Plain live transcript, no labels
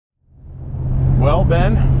Well,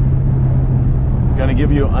 Ben, I'm going to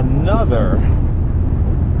give you another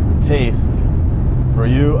taste for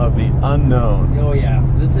you of the unknown. Oh yeah,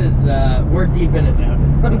 this is, we're deep in it now.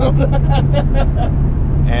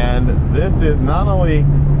 And this is not only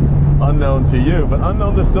unknown to you, but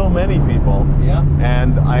unknown to so many people. Yeah.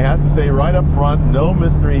 And I have to say right up front, no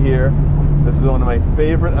mystery here, this is one of my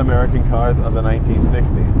favorite American cars of the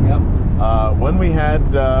 1960s. Yep. When we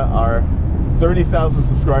had our 30,000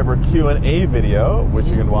 subscriber Q&A video, which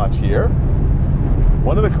you can watch here,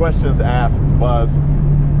 one of the questions asked was,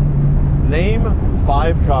 name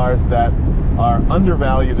 5 cars that are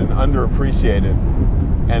undervalued and underappreciated.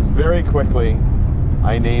 And very quickly,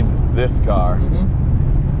 I named this car.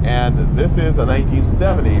 And this is a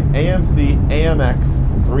 1970 AMC AMX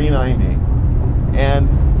 390. And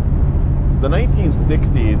the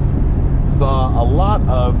 1960s saw a lot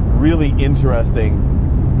of really interesting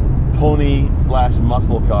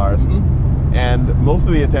pony/muscle cars. And most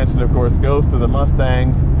of the attention, of course, goes to the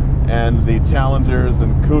Mustangs and the Challengers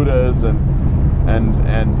and Cudas and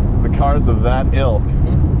the cars of that ilk.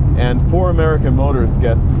 And poor American Motors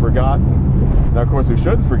gets forgotten. Now, of course, we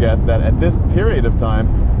shouldn't forget that at this period of time,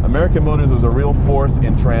 American Motors was a real force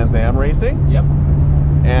in Trans Am racing. Yep.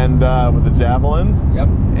 And with the Javelins. Yep.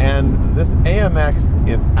 And this AMX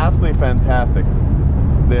is absolutely fantastic.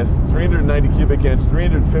 This 390 cubic inch,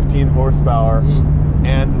 315 horsepower,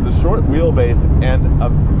 and the short wheelbase, and a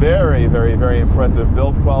very, very, very impressive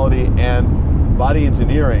build quality and body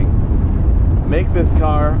engineering make this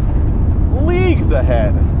car leagues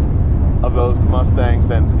ahead of those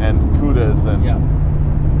Mustangs and Cudas. And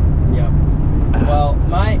well,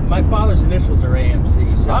 my father's initials are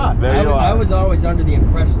AMC, so there you are. I was always under the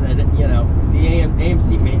impression that, you know, the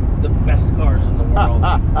AMC made the best cars in the world.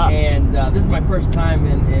 And this is my first time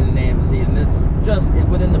in an AMC, and this just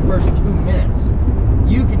within the first 2 minutes,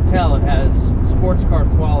 you can tell it has sports car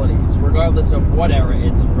qualities, regardless of what era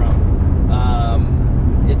it's from.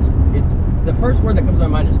 It's the first word that comes to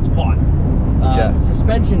my mind is taut. The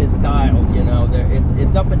suspension is dialed, you know,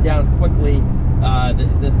 it's up and down quickly.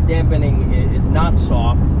 This dampening is not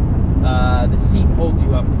soft. The seat holds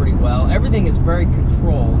you up pretty well. Everything is very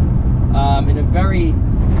controlled in a very,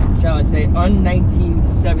 shall I say,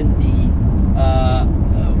 un-1970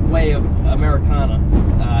 way of Americana.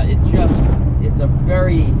 It's a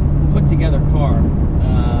very put-together car,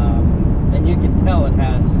 and you can tell it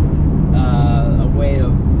has a way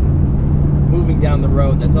of moving down the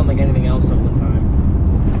road that's unlike anything else of the time.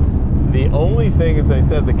 The only thing, as I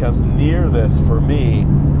said, that comes near this for me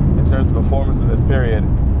in terms of performance in this period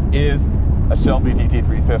is a Shelby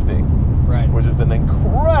GT350, right? Which is an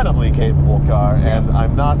incredibly capable car, and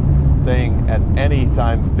I'm not saying at any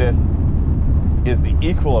time this is the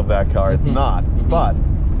equal of that car. It's not, but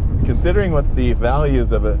considering what the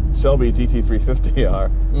values of a Shelby GT350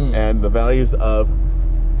 are and the values of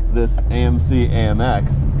this AMC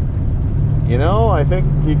AMX, you know, I think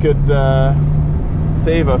you could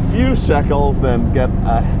save a few shekels and get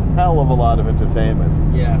a hell of a lot of entertainment.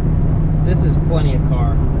 Yeah, this is plenty of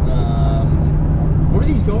car. What are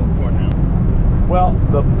these going for now? Well,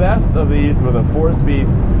 the best of these with a 4-speed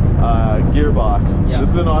gearbox. This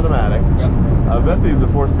is an automatic. The best of these with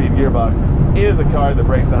a 4-speed gearbox is a car that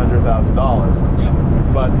breaks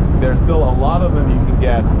 $100,000. But there's still a lot of them you can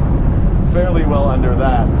get fairly well under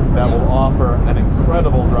that will offer an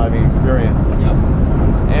incredible driving experience.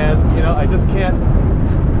 And, you know, I just can't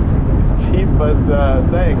keep but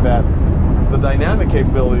saying that the dynamic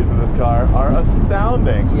capabilities of this car are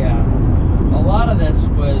astounding. A lot of this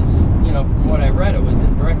was, you know, from what I read, it was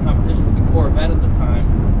in direct competition with the Corvette at the time,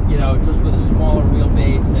 you know, just with a smaller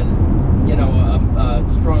wheelbase and, you know, a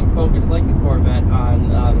strong focus like the Corvette on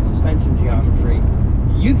the suspension geometry.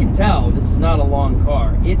 You can tell this is not a long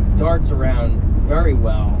car. It darts around very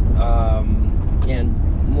well, and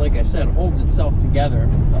like I said, holds itself together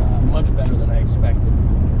much better than I expected.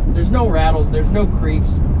 There's no rattles, there's no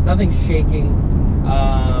creaks, nothing's shaking.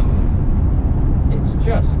 It's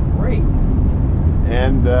just great.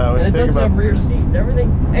 And it doesn't have rear seats.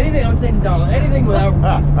 Anything I was saying to Donald, anything without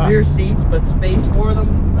rear seats but space for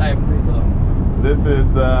them, I approve of. This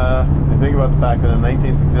is, you think about the fact that in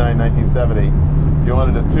 1969, 1970, if you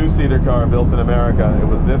wanted a 2-seater car built in America, it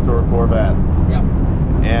was this or a Corvette.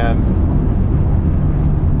 And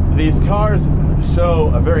these cars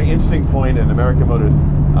show a very interesting point in American Motors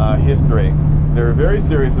history. They're very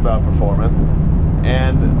serious about performance,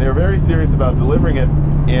 and they're very serious about delivering it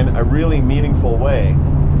in a really meaningful way.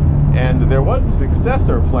 And there was a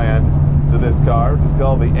successor planned to this car, which is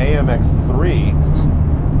called the AMX3,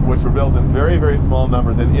 which were built in very, very small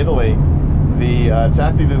numbers in Italy. The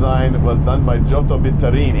chassis design was done by Giotto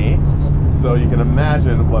Bizzarini, So you can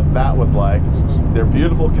imagine what that was like. They're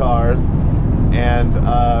beautiful cars, and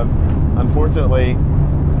unfortunately,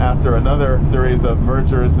 after another series of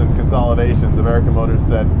mergers and consolidations, American Motors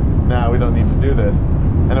said, nah, we don't need to do this.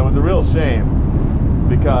 And it was a real shame,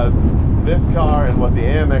 because this car and what the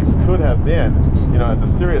AMX could have been, you know, as a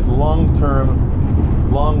serious long-time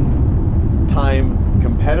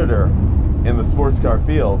competitor in the sports car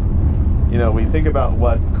field. You know, we think about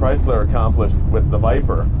what Chrysler accomplished with the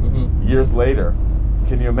Viper years later.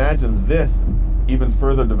 Can you imagine this even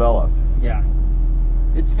further developed? Yeah,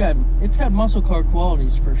 it's got muscle car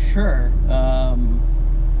qualities for sure,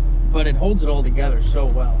 but it holds it all together so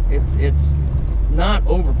well. It's not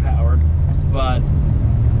overpowered, but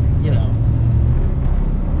you know,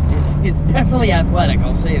 it's definitely athletic.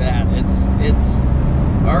 I'll say that. It's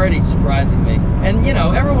already surprising me. And you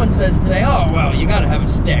know, everyone says today, oh well, you gotta have a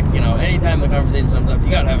stick. You know, anytime the conversation comes up,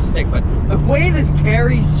 you gotta have a stick. But the way this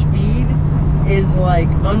carries speed is like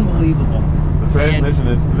unbelievable. The transmission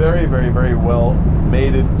is very, very, very well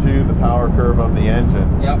mated to the power curve of the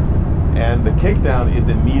engine. Yep. And the kickdown is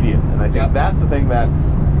immediate. And I think that's the thing that,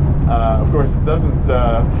 of course, it doesn't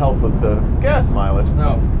help with the gas mileage.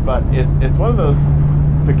 No. But it's one of those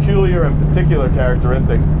peculiar and particular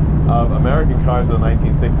characteristics of American cars in the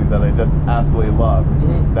 1960s that I just absolutely love.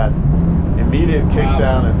 That immediate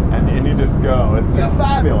kickdown, and you just go. It's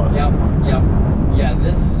fabulous. Yep. Yeah,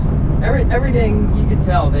 everything, you could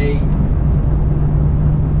tell they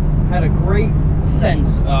had a great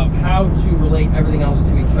sense of how to relate everything else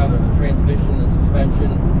to each other. The transmission, the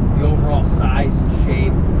suspension, the overall size and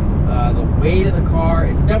shape, the weight of the car.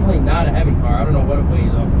 It's definitely not a heavy car. I don't know what it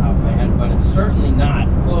weighs off the top of my head, but it's certainly not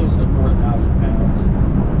close to 4,000 pounds.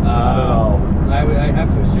 Not at all. I have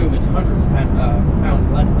to assume it's hundreds of pounds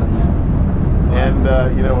less than that. And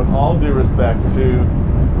you know, with all due respect to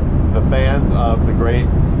the fans of the great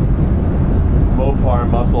Mopar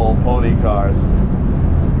muscle pony cars,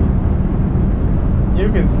 you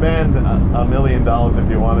can spend $1 million if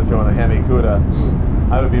you wanted to on a Hemi Cuda.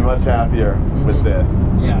 I would be much happier with this.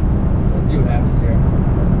 Yeah, let's see what happens here.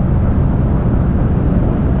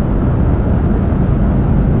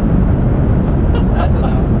 That's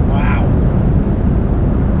enough. Wow.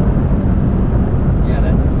 Yeah,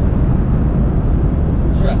 that's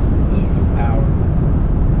just easy power.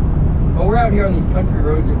 But we're out here on these country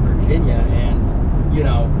roads in Virginia, and you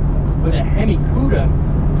know, with a Hemi Cuda,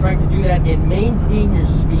 trying to do that and maintain your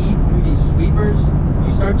speed through these sweepers,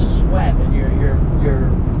 you start to sweat and your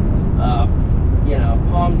you know,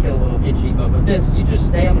 palms get a little itchy. But with this, you just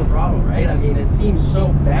stay on the throttle, right? I mean, it seems so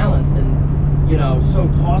balanced and, you know, so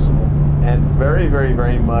tossable. And very, very,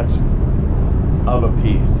 very much of a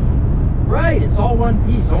piece. Right, it's all one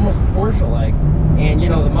piece, almost Porsche-like. And, you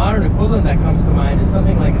know, the modern equivalent that comes to mind is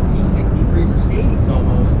something like a C63 Mercedes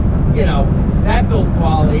almost. You know, that build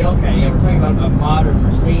quality, okay, yeah, we're talking about a modern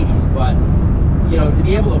Mercedes, but, you know, to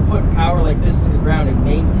be able to put power like this to the ground and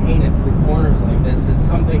maintain it through corners like this is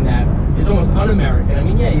something that is almost un-American. I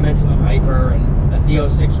mean, yeah, you mentioned the Viper and a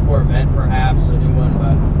Z06 Corvette, perhaps, a new one,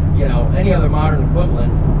 but, you know, any other modern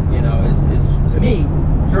equivalent, you know, is to me,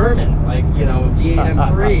 German, like, you know, a V8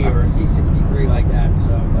 M3 or a C63 like that,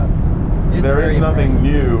 so there is nothing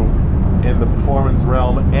new in the performance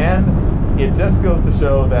realm, and it just goes to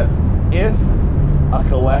show that if a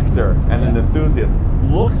collector and an enthusiast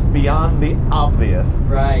looks beyond the obvious,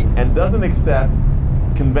 right, and doesn't accept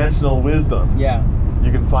conventional wisdom,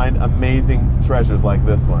 you can find amazing treasures like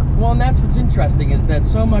this one. Well, and that's what's interesting, is that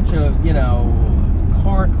so much of, you know,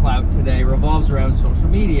 car clout today revolves around social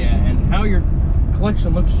media and how your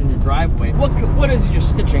collection looks in your driveway. What is your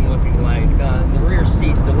stitching looking like on the rear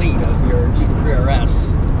seat delete of your GT3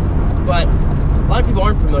 RS? But a lot of people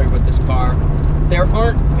aren't familiar with this car. There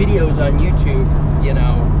aren't videos on YouTube, you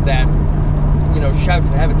know, that, you know, shout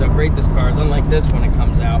to the heavens how great this car is, unlike this when it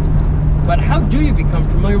comes out. But how do you become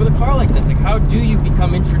familiar with a car like this? Like, how do you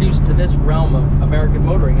become introduced to this realm of American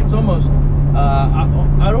motoring? It's almost,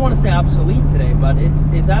 I don't want to say obsolete today, but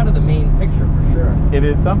it's out of the main picture for sure. It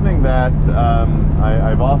is something that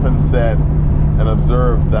I've often said and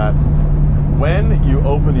observed, that when you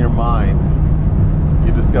open your mind,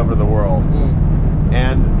 you discover the world.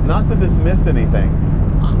 And not to dismiss anything,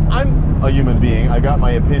 I'm a human being, I got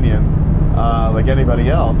my opinions like anybody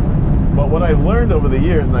else, but what I've learned over the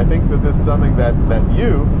years, and I think that this is something that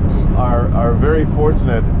you are very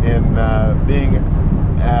fortunate in being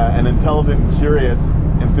an intelligent, curious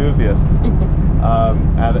enthusiast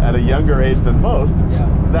at a younger age than most,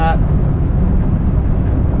 that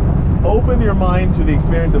open your mind to the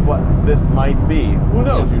experience of what this might be. Who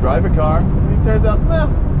knows? You drive a car, and it turns out, well,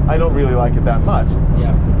 I don't really like it that much.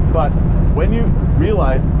 But when you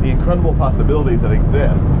realize the incredible possibilities that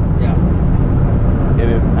exist, yeah, it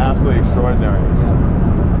is absolutely extraordinary.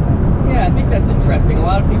 Yeah, I think that's interesting. A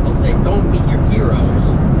lot of people say don't meet your heroes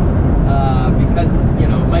because, you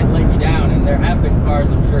know, it might let you down. And there have been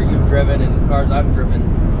cars I'm sure you've driven and cars I've driven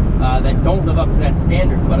that don't live up to that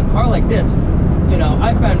standard. But a car like this, you know,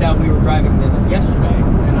 I found out we were driving this yesterday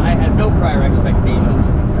and I had no prior expectations.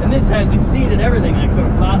 And this has exceeded everything I could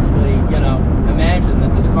have possibly, you know, imagined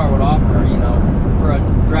that this car would offer, you know, for a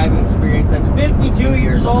driving experience that's 52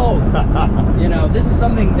 years old. You know, this is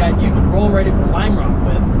something that you could roll right into Lime Rock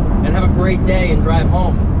with and have a great day and drive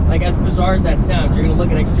home. Like, as bizarre as that sounds, you're going to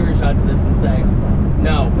look at exterior shots of this and say,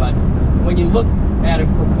 no, but when you look at it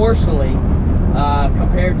proportionally,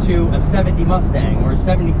 compared to a 70 Mustang or a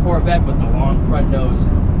 70 Corvette with the long front nose,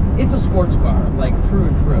 it's a sports car, like true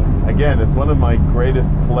and true. Again, it's one of my greatest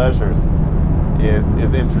pleasures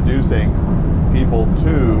is introducing people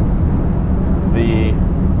to the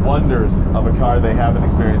wonders of a car they haven't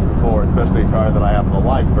experienced before, especially a car that I happen to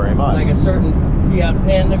like very much. Like a certain Fiat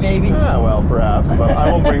Panda, maybe? Yeah, well, perhaps, but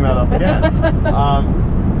I won't bring that up again.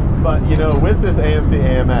 But, you know, with this AMC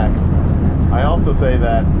AMX, I also say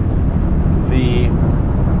that the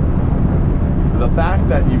fact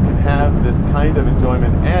that you can have this kind of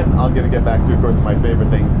enjoyment, and I'm going to get back to, of course, my favorite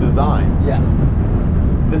thing, design. Yeah.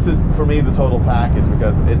 This is, for me, the total package,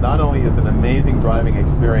 because it not only is an amazing driving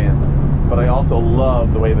experience, but I also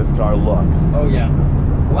love the way this car looks. Oh, yeah.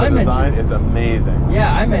 Well, the design is amazing.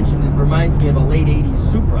 Yeah, I mentioned it reminds me of a late 80s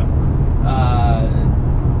Supra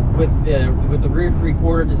with the rear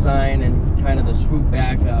three-quarter design and kind of the swoop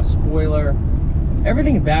back spoiler.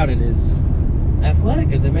 Everything about it is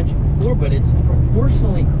athletic, as I mentioned before, but it's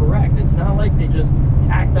proportionally correct. It's not like they just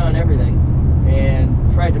tacked on everything and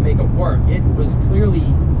tried to make it work. It was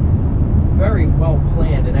clearly very well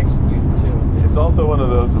planned and executed too. It's also one of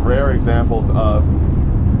those rare examples of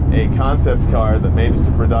a concept car that made it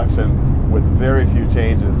to production with very few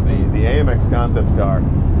changes. The AMX concept car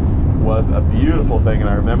was a beautiful thing, and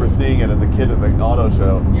I remember seeing it as a kid at the auto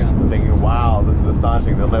show, thinking, wow, this is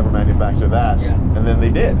astonishing, they'll never manufacture that. And then they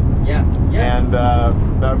did. And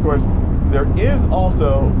now, of course, there is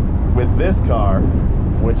also, with this car,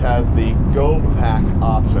 which has the Go Pack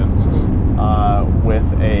option,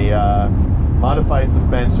 with a modified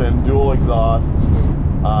suspension, dual exhausts,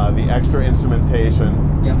 the extra instrumentation.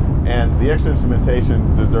 And the extra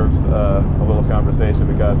instrumentation deserves a little conversation,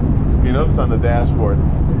 because if you notice on the dashboard,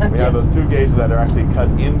 we have those two gauges that are actually cut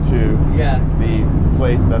into the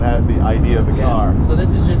plate that has the ID of the car. So this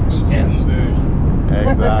is just the M version.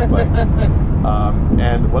 Exactly.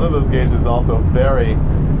 And one of those gauges is also very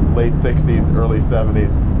late 60s, early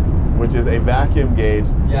 70s, which is a vacuum gauge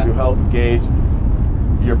to help gauge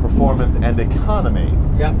your performance and economy.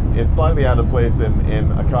 It's slightly out of place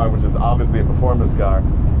in a car which is obviously a performance car,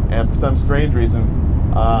 and for some strange reason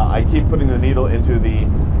I keep putting the needle into the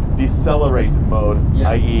decelerate mode,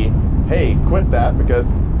 i.e. hey, quit that because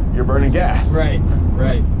you're burning gas. Right.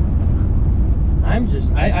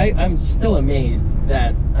 I'm still amazed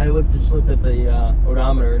that I just looked at the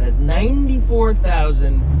odometer. It has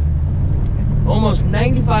 94,000, almost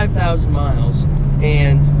 95,000 miles,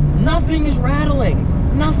 and nothing is rattling.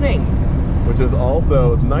 Nothing. Which is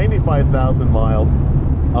also 95,000 miles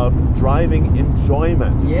of driving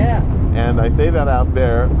enjoyment. And I say that out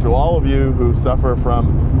there to all of you who suffer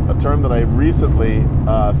from a term that I recently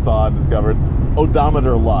saw and discovered,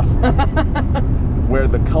 odometer lust, where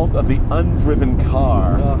the cult of the undriven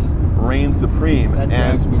car reigns supreme. That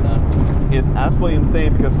drives me nuts. It's absolutely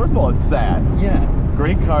insane, because first of all, it's sad.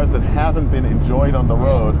 Great cars that haven't been enjoyed on the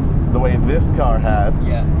road the way this car has,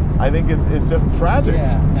 I think it's just tragic.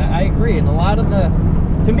 I agree. And a lot of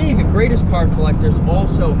to me, the greatest car collectors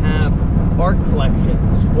also have art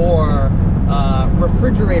collections or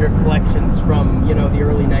refrigerator collections from, you know, the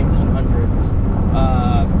early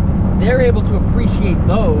 1900s. They're able to appreciate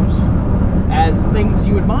those as things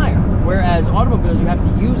you admire, whereas automobiles, you have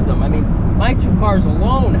to use them. I mean, my two cars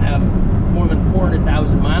alone have more than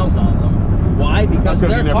 400,000 miles on them. Why? Because they're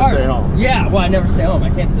you never cars. Stay home. Well, I never stay home. I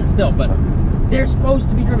can't sit still, but they're supposed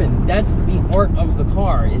to be driven. That's the art of the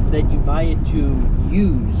car, is that you buy it to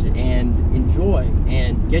use and enjoy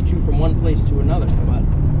and get you from one place to another. But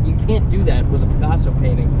you can't do that with a Picasso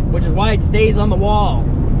painting, which is why it stays on the wall.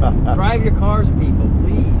 Drive your cars, people,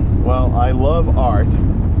 please. Well, I love art,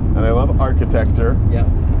 and I love architecture.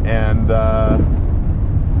 And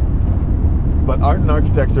but art and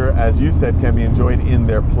architecture, as you said, can be enjoyed in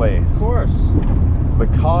their place. Of course. The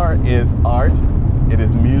car is art, it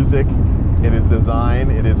is music, it is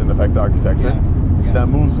design, it is in effect architecture that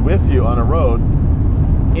moves with you on a road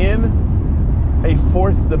in a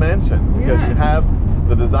fourth dimension, because you have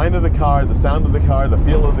the design of the car, the sound of the car, the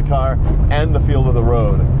feel of the car, and the feel of the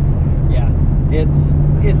road. Yeah,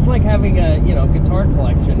 it's like having a guitar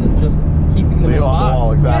collection and just keeping them in a box. On the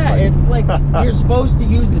wall, exactly. Yeah, it's like you're supposed to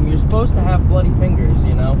use them. You're supposed to have bloody fingers.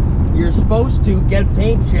 You're supposed to get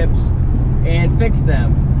paint chips and fix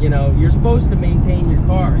them. You're supposed to maintain your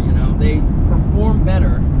car. They perform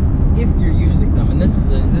better if you're using them, and this is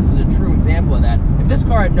a true example of that. If this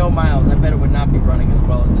car had no miles, I bet it would not be running as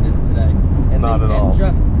well as it is today. And not at all.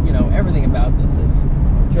 Just everything about this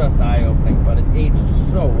is just eye-opening, but it's aged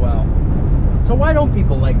so well. So why don't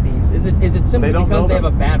people like these? Is it simply because they have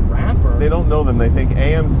a bad rap? Or? They don't know them. They think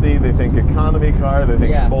AMC, they think economy car, they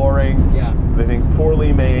think boring, they think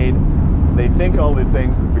poorly made. They think all these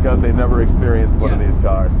things because they've never experienced one of these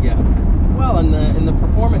cars. Yeah. Well, in the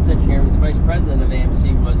performance engineer, the vice president of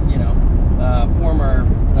AMC was, former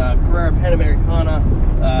Carrera Panamericana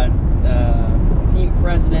team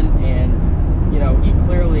president, and he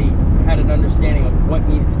clearly had an understanding of what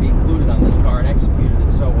needed to be included on this car and executed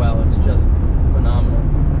it so well. It's just phenomenal.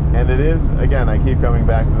 And it is, again, I keep coming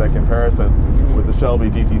back to that comparison with the Shelby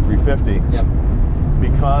GT350. Yep.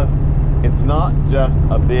 Because it's not just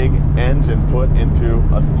a big engine put into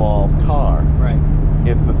a small car. Right.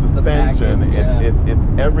 It's the suspension, it's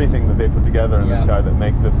everything that they put together in this car that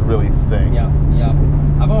makes this really sing. Yeah, yeah.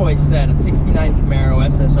 I've always said a 69 Camaro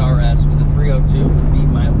SSRS with a 302 would be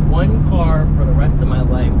my one car for the rest of my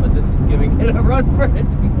life, but this is giving it a run for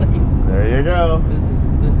its money. There you go. This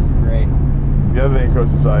is great. The other thing, of course,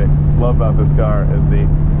 which I love about this car is the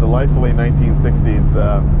delightfully 1960s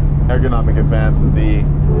ergonomic advance, the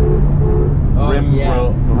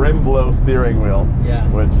rim blow steering wheel,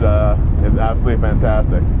 which is absolutely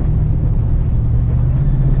fantastic.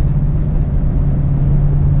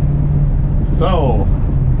 So,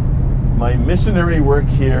 my missionary work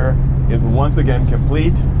here is once again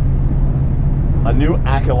complete. A new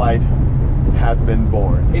acolyte has been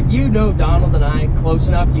born. If you know Donald and I close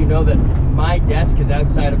enough, you know that my desk is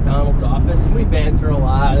outside of Donald's office, and we banter a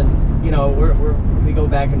lot, and we go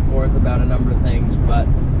back and forth about a number of things, but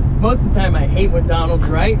most of the time I hate when Donald's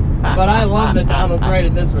right, but I love that Donald's right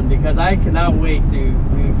in this one, because I cannot wait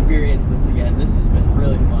to experience this again. This has been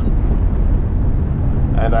really fun.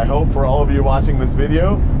 And I hope for all of you watching this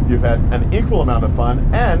video, you've had an equal amount of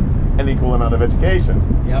fun and an equal amount of education.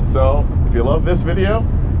 Yep. So if you love this video,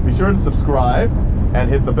 be sure to subscribe and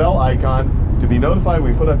hit the bell icon to be notified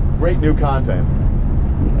when we put up great new content.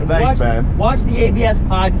 Thanks, man. Watch the ABS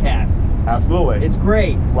podcast. Absolutely. It's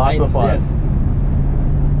great. Lots of fun.